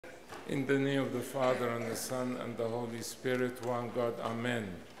In the name of the Father, and the Son, and the Holy Spirit, one God, Amen.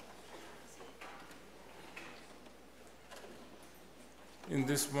 In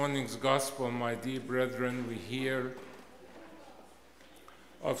this morning's Gospel, my dear brethren, we hear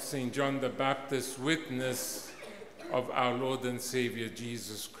of St. John the Baptist's witness of our Lord and Savior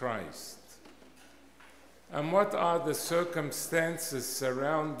Jesus Christ. And what are the circumstances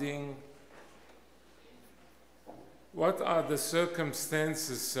surrounding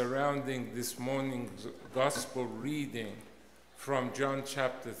this morning's Gospel reading from John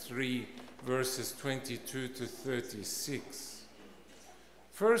chapter 3, verses 22 to 36?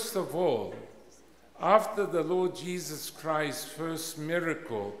 First of all, after the Lord Jesus Christ's first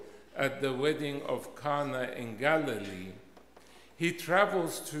miracle at the wedding of Cana in Galilee, he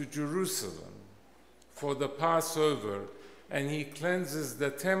travels to Jerusalem for the Passover, and he cleanses the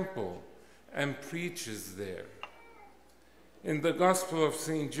temple and preaches there. In the Gospel of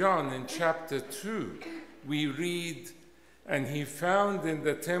St. John, in chapter 2, we read, "And he found in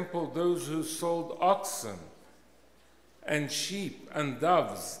the temple those who sold oxen and sheep and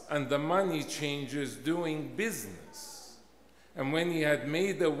doves and the money changers doing business. And when he had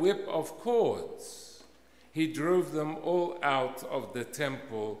made a whip of cords, he drove them all out of the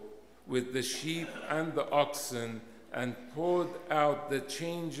temple with the sheep and the oxen, and poured out the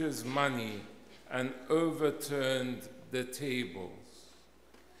changers' money and overturned the tables.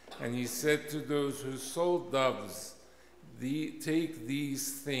 And he said to those who sold doves, 'Take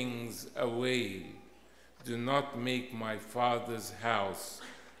these things away. Do not make my Father's house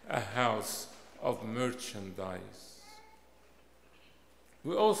a house of merchandise.'"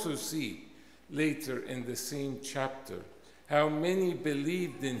 We also see later in the same chapter how many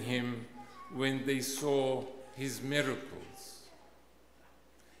believed in him when they saw his miracles.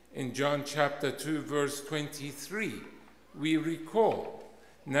 In John chapter 2, verse 23, we recall,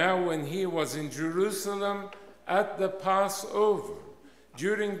 "Now when he was in Jerusalem at the Passover,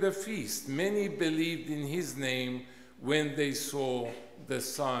 during the feast, many believed in his name when they saw the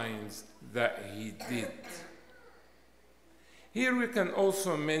signs that he did." Here we can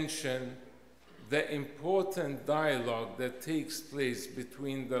also mention the important dialogue that takes place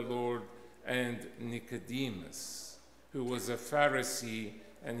between the Lord and Nicodemus, who was a Pharisee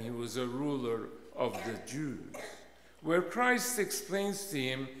and he was a ruler of the Jews, where Christ explains to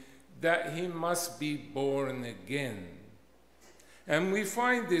him that he must be born again. And we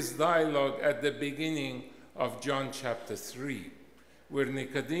find this dialogue at the beginning of John chapter 3, where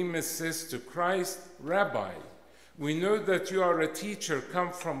Nicodemus says to Christ, "Rabbi, we know that you are a teacher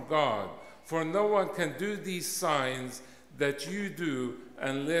come from God, for no one can do these signs that you do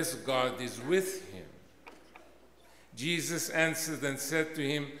unless God is with him." Jesus answered and said to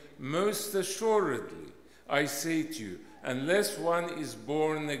him, "Most assuredly, I say to you, unless one is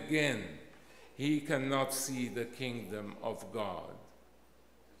born again, he cannot see the kingdom of God."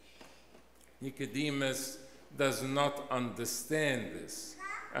 Nicodemus does not understand this,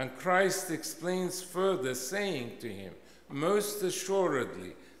 and Christ explains further, saying to him, "Most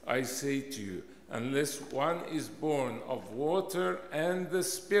assuredly, I say to you, unless one is born of water and the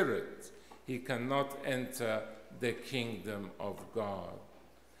Spirit, he cannot enter the kingdom of God."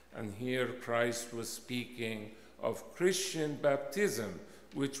 And here Christ was speaking of Christian baptism,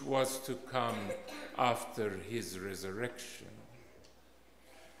 which was to come after his resurrection.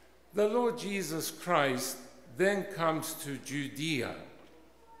 The Lord Jesus Christ then comes to Judea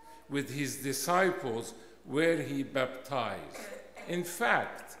with his disciples, where he baptized. In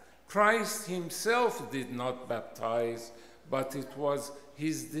fact, Christ himself did not baptize, but it was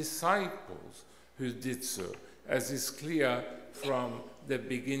his disciples who did so, as is clear from the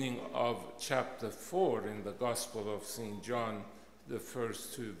beginning of chapter 4 in the Gospel of St. John, the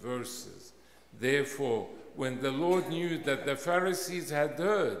first 2 verses. "Therefore, when the Lord knew that the Pharisees had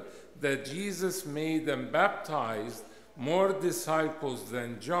heard that Jesus made and baptized more disciples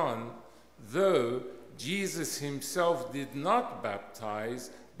than John, though Jesus himself did not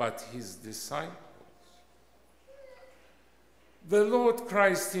baptize, but his disciples." The Lord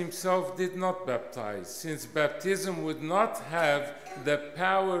Christ himself did not baptize, since baptism would not have the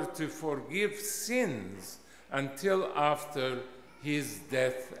power to forgive sins until after his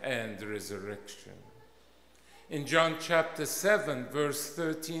death and resurrection. In John chapter 7, verse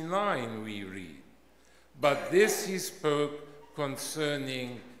 39, we read, "But this he spoke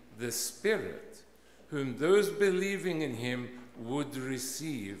concerning the Spirit, whom those believing in him would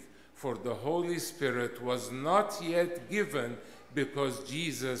receive, for the Holy Spirit was not yet given because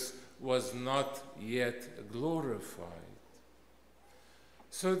Jesus was not yet glorified."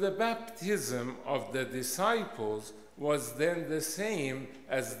 So the baptism of the disciples was then the same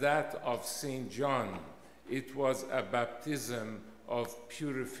as that of St. John. It was a baptism of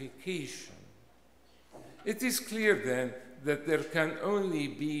purification. It is clear then that there can only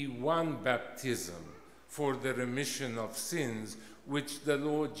be one baptism for the remission of sins, which the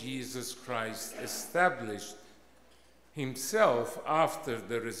Lord Jesus Christ established himself after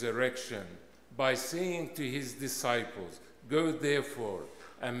the resurrection by saying to his disciples, "Go therefore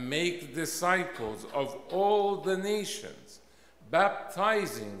and make disciples of all the nations,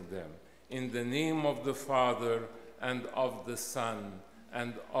 baptizing them in the name of the Father and of the Son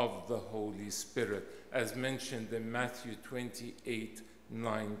and of the Holy Spirit," as mentioned in Matthew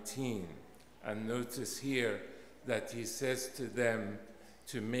 28:19. And notice here that he says to them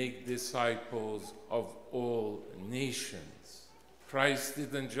to make disciples of all nations. Christ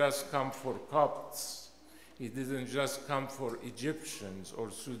didn't just come for Copts. He didn't just come for Egyptians or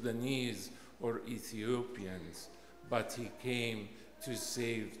Sudanese or Ethiopians, but he came to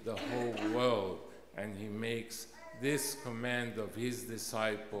save the whole world. And he makes this command of his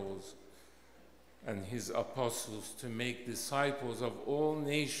disciples and his apostles to make disciples of all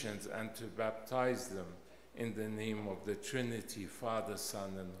nations and to baptize them in the name of the Trinity, Father,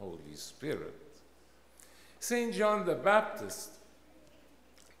 Son, and Holy Spirit. St. John the Baptist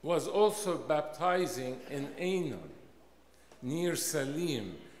was also baptizing in Ainon, near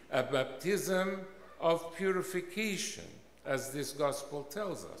Salim, a baptism of purification, as this gospel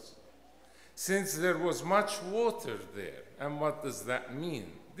tells us, since there was much water there. And what does that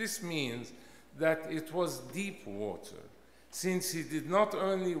mean? This means that it was deep water, since he did not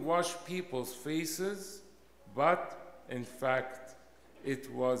only wash people's faces, but in fact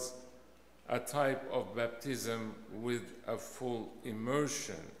it was a type of baptism with a full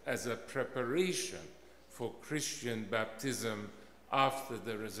immersion as a preparation for Christian baptism after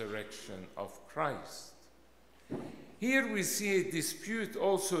the resurrection of Christ. Here we see a dispute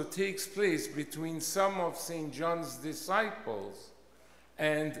also takes place between some of St. John's disciples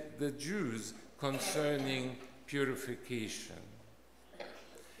and the Jews concerning purification.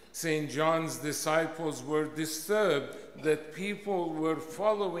 St. John's disciples were disturbed that people were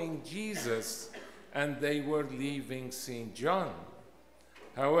following Jesus and they were leaving St. John.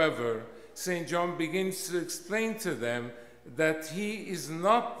 However, St. John begins to explain to them that he is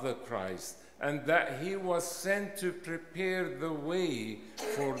not the Christ and that he was sent to prepare the way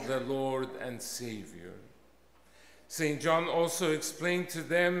for the Lord and Savior. St. John also explained to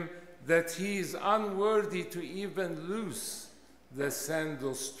them that he is unworthy to even loose the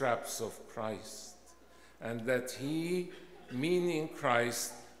sandal straps of Christ, and that he, meaning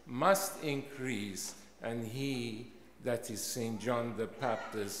Christ, must increase, and he, that is St. John the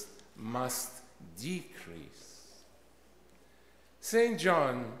Baptist, must decrease. St.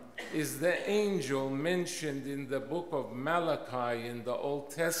 John is the angel mentioned in the book of Malachi in the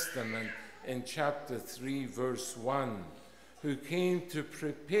Old Testament in chapter 3, verse 1, who came to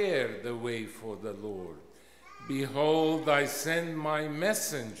prepare the way for the Lord. "Behold, I send my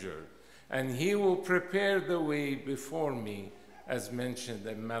messenger, and he will prepare the way before me," as mentioned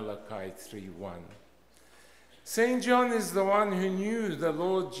in Malachi 3:1. St. John is the one who knew the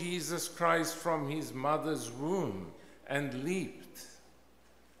Lord Jesus Christ from his mother's womb and leaped.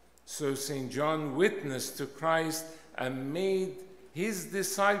 So St. John witnessed to Christ and made his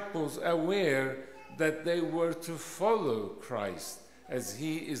disciples aware that they were to follow Christ, as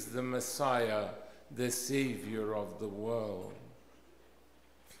he is the Messiah, the Savior of the world.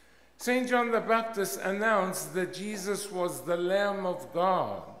 St. John the Baptist announced that Jesus was the Lamb of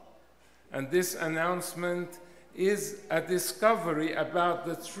God, and this announcement is a discovery about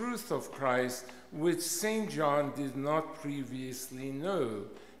the truth of Christ, which St. John did not previously know,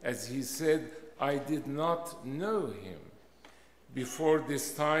 as he said, "I did not know him." Before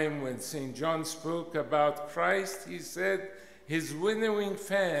this time, when St. John spoke about Christ, he said, "His winnowing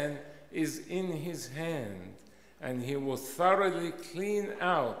fan is in his hand, and he will thoroughly clean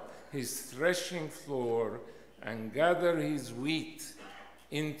out his threshing floor and gather his wheat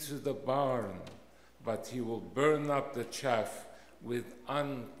into the barn, but he will burn up the chaff with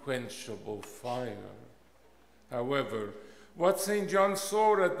unquenchable fire." However, what St. John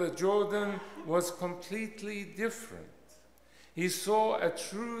saw at the Jordan was completely different. He saw a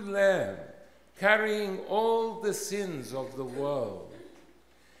true lamb carrying all the sins of the world.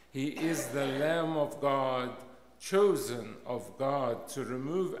 He is the Lamb of God, chosen of God to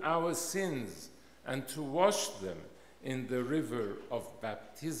remove our sins and to wash them in the river of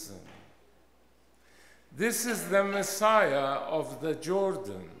baptism. This is the Messiah of the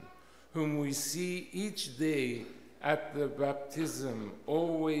Jordan, whom we see each day at the baptism,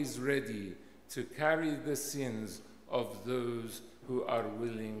 always ready to carry the sins of those who are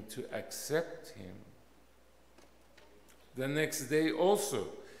willing to accept him. The next day also,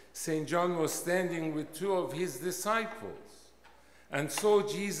 St. John was standing with two of his disciples and saw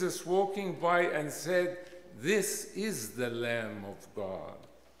Jesus walking by and said, "This is the Lamb of God."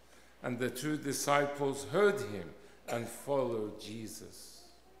 And the two disciples heard him and followed Jesus.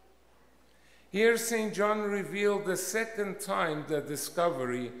 Here St. John revealed the second time the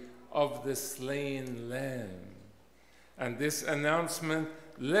discovery of the slain Lamb. And this announcement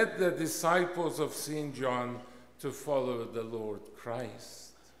led the disciples of St. John to follow the Lord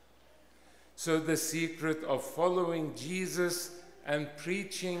Christ. So the secret of following Jesus and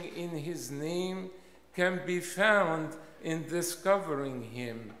preaching in his name can be found in discovering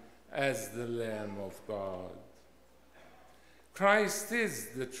him as the Lamb of God. Christ is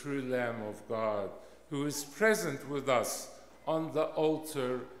the true Lamb of God who is present with us on the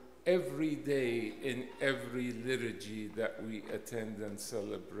altar every day in every liturgy that we attend and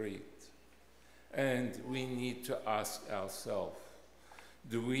celebrate. And we need to ask ourselves,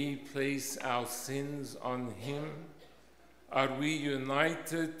 do we place our sins on him? Are we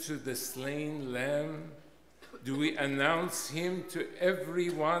united to the slain Lamb? Do we announce him to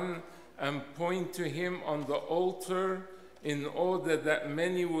everyone and point to him on the altar in order that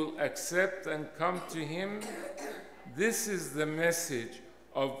many will accept and come to him? This is the message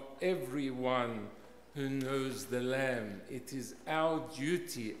of everyone who knows the Lamb. It is our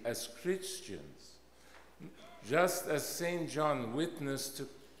duty as Christians, just as St. John witnessed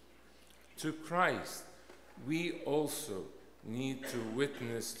to Christ, we also need to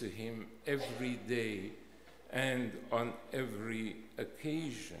witness to him every day and on every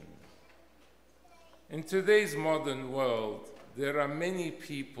occasion. In today's modern world, there are many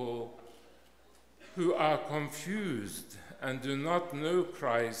people who are confused and do not know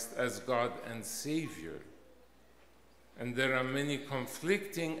Christ as God and Savior. And there are many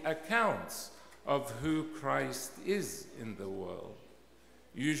conflicting accounts of who Christ is in the world.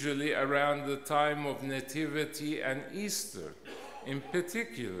 Usually around the time of Nativity and Easter in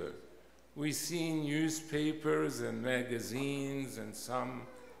particular, we see newspapers and magazines and some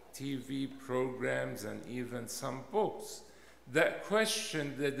TV programs and even some books that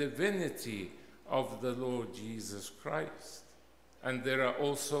question the divinity of the Lord Jesus Christ. And there are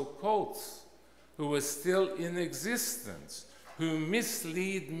also cults who are still in existence, who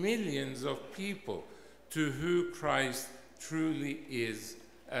mislead millions of people to who Christ truly is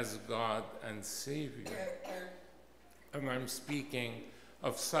as God and Savior. And I'm speaking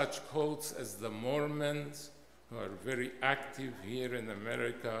of such cults as the Mormons, who are very active here in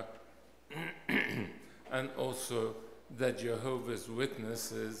America, and also the Jehovah's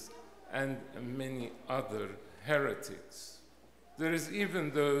Witnesses and many other heretics. There is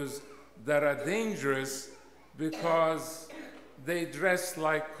even those that are dangerous because they dress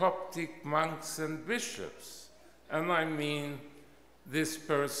like Coptic monks and bishops. And I mean this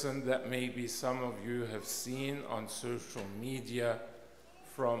person that maybe some of you have seen on social media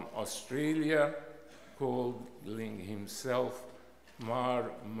from Australia, calling himself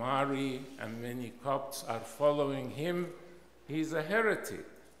Mar Mari, and many Copts are following him. He's a heretic.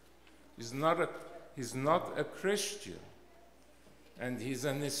 He's not a Christian. And he's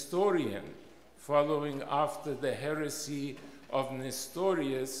a Nestorian, following after the heresy of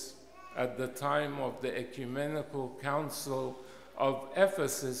Nestorius at the time of the Ecumenical Council of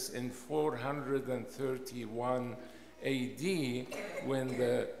Ephesus in 431 AD, when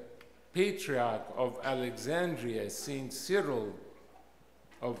the Patriarch of Alexandria, Saint Cyril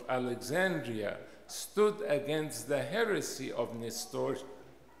of Alexandria, stood against the heresy of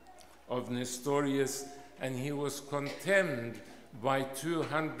Nestorius, and he was condemned by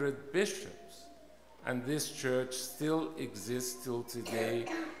 200 bishops. And this church still exists till today,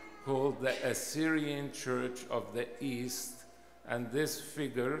 called the Assyrian Church of the East. And this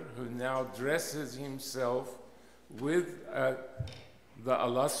figure, who now dresses himself with the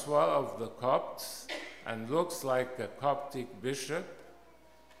alaswa of the Copts and looks like a Coptic bishop,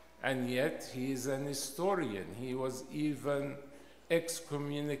 and yet he is a Nestorian. He was even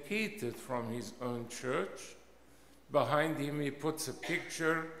excommunicated from his own church. Behind him he puts a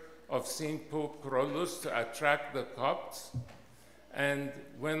picture of St. Pope Carolus to attract the Copts. And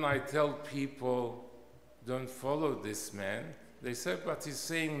when I tell people, don't follow this man, they say, but he's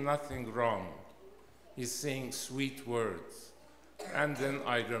saying nothing wrong. He's saying sweet words. And then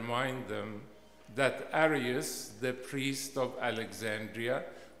I remind them that Arius, the priest of Alexandria,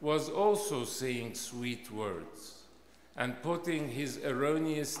 was also saying sweet words and putting his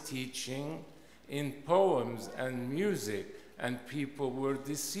erroneous teaching in poems and music, and people were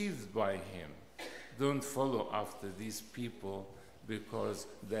deceived by him. Don't follow after these people, because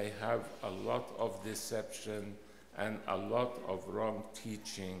they have a lot of deception and a lot of wrong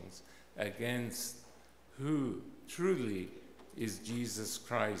teachings against who truly is Jesus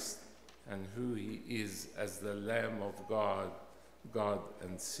Christ and who he is as the Lamb of God, God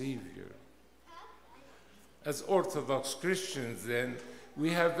and Savior. As Orthodox Christians, then,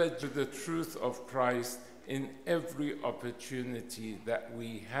 we have the truth of Christ in every opportunity that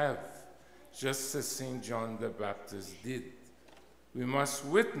we have, just as St. John the Baptist did. We must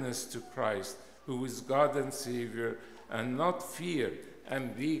witness to Christ, who is God and Savior, and not fear,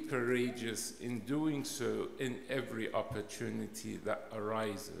 and be courageous in doing so in every opportunity that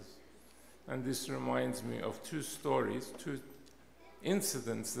arises. And this reminds me of two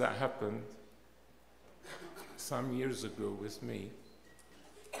incidents that happened some years ago with me.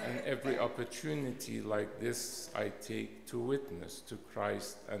 And every opportunity like this I take to witness to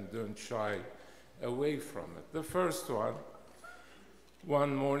Christ and don't shy away from it. The first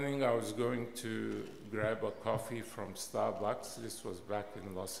one morning I was going to grab a coffee from Starbucks. This was back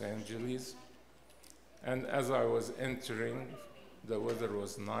in Los Angeles. And as I was entering, the weather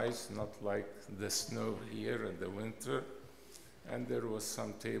was nice, not like the snow here in the winter. And there was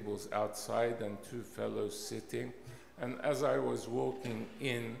some tables outside and two fellows sitting. And as I was walking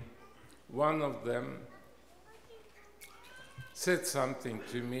in, one of them said something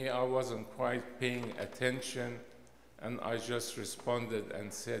to me. I wasn't quite paying attention, and I just responded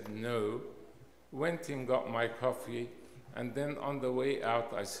and said no. Went and got my coffee, and then on the way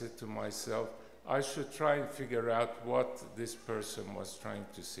out, I said to myself, I should try and figure out what this person was trying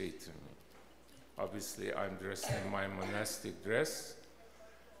to say to me. Obviously, I'm dressed in my monastic dress.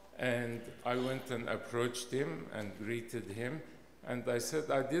 And I went and approached him and greeted him. And I said,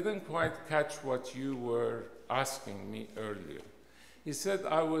 I didn't quite catch what you were asking me earlier. He said,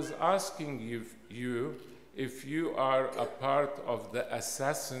 I was asking you if you are a part of the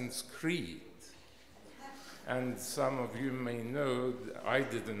Assassin's Creed. And some of you may know, I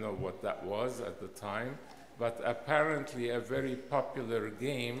didn't know what that was at the time, but apparently a very popular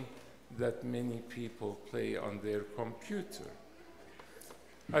game that many people play on their computer.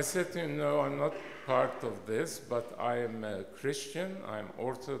 I said to him, no, I'm not part of this, but I am a Christian, I'm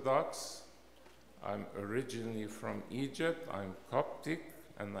Orthodox, I'm originally from Egypt, I'm Coptic,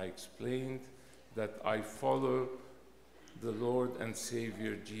 and I explained that I follow the Lord and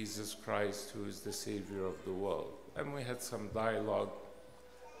Savior Jesus Christ, who is the Savior of the world. And we had some dialogue,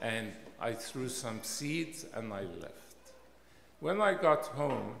 and I threw some seeds, and I left. When I got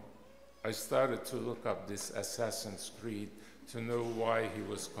home, I started to look up this Assassin's Creed to know why he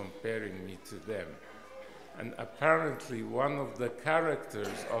was comparing me to them. And apparently one of the characters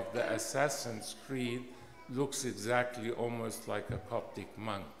of the Assassin's Creed looks exactly almost like a Coptic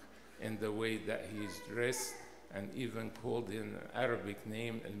monk in the way that he is dressed, and even called in an Arabic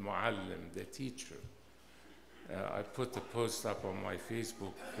name, al-Muallim, the teacher. I put a post up on my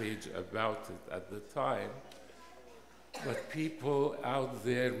Facebook page about it at the time. But people out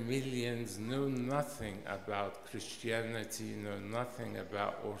there, millions, know nothing about Christianity, know nothing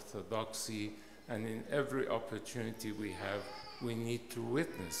about Orthodoxy, and in every opportunity we have, we need to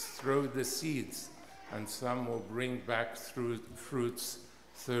witness, throw the seeds, and some will bring back fruits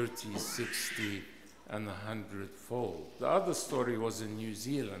 30, 60, and 100-fold. The other story was in New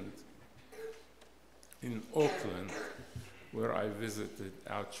Zealand, in Auckland, where I visited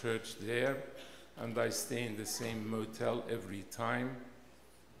our church there. And I stay in the same motel every time.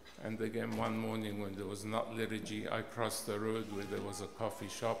 And again, one morning when there was not liturgy, I crossed the road where there was a coffee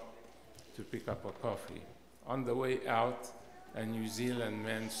shop to pick up a coffee. On the way out, a New Zealand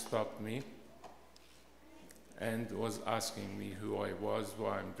man stopped me and was asking me who I was,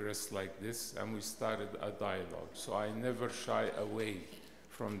 why I'm dressed like this, and we started a dialogue. So I never shy away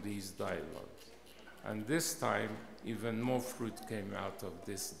from these dialogues. And this time, even more fruit came out of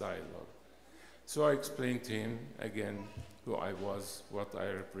this dialogue. So I explained to him again who I was, what I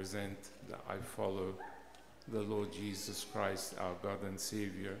represent, that I follow the Lord Jesus Christ, our God and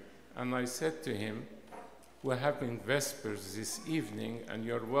Savior. And I said to him, we're having Vespers this evening, and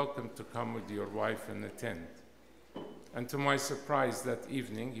you're welcome to come with your wife and attend. And to my surprise, that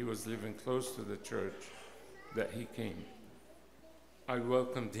evening, he was living close to the church, that he came. I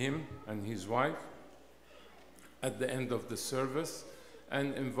welcomed him and his wife at the end of the service,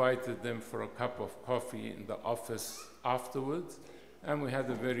 and invited them for a cup of coffee in the office afterwards, and we had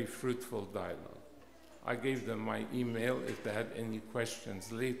a very fruitful dialogue. I gave them my email if they had any questions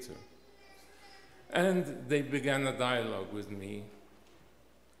later. And they began a dialogue with me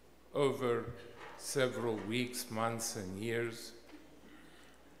over several weeks, months, and years.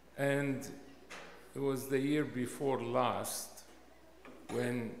 And it was the year before last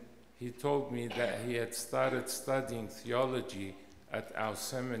when he told me that he had started studying theology at our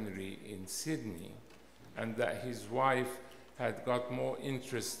seminary in Sydney, and that his wife had got more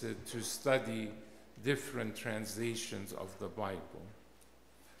interested to study different translations of the Bible.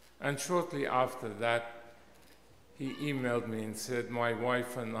 And shortly after that, he emailed me and said, my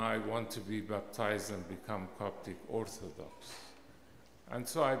wife and I want to be baptized and become Coptic Orthodox. And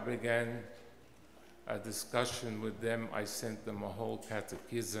so I began a discussion with them. I sent them a whole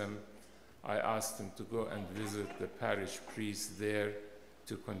catechism. I asked them to go and visit the parish priest there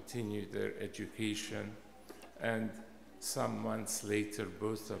to continue their education. And some months later,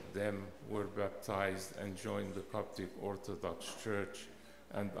 both of them were baptized and joined the Coptic Orthodox Church,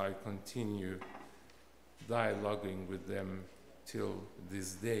 and I continue dialoguing with them till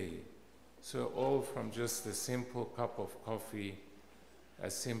this day. So all from just a simple cup of coffee, a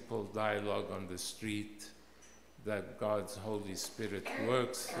simple dialogue on the street, that God's Holy Spirit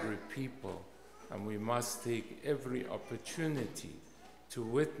works through people, and we must take every opportunity to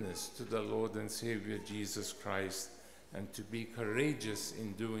witness to the Lord and Savior Jesus Christ, and to be courageous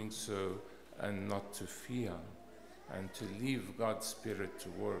in doing so, and not to fear, and to leave God's Spirit to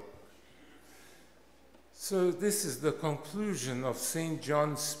work. So this is the conclusion of St.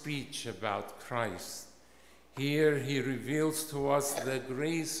 John's speech about Christ. Here he reveals to us the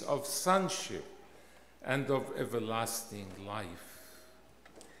grace of sonship and of everlasting life.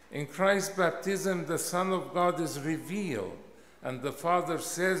 In Christ's baptism, the Son of God is revealed, and the Father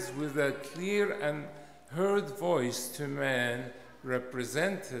says with a clear and heard voice to man,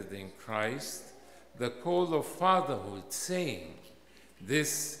 represented in Christ, the call of fatherhood, saying,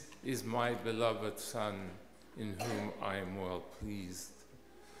 "This is my beloved Son, in whom I am well pleased."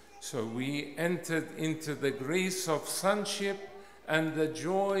 So we entered into the grace of sonship and the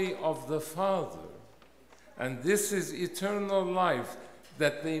joy of the Father. And this is eternal life,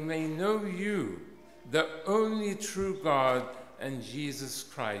 that they may know you, the only true God, and Jesus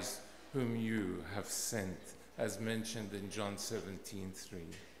Christ, whom you have sent, as mentioned in John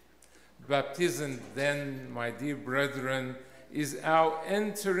 17:3. Baptism then, my dear brethren, is our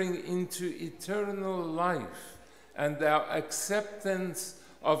entering into eternal life and our acceptance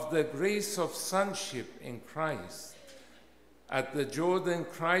of the grace of sonship in Christ. At the Jordan,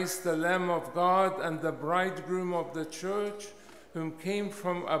 Christ, the Lamb of God and the bridegroom of the church, whom came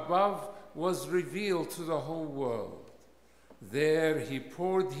from above, was revealed to the whole world. There he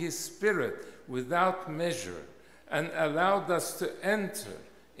poured his Spirit without measure and allowed us to enter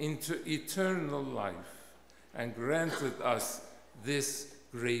into eternal life, and granted us this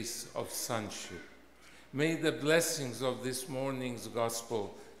grace of sonship. May the blessings of this morning's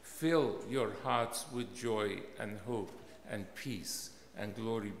gospel fill your hearts with joy and hope and peace, and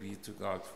glory be to God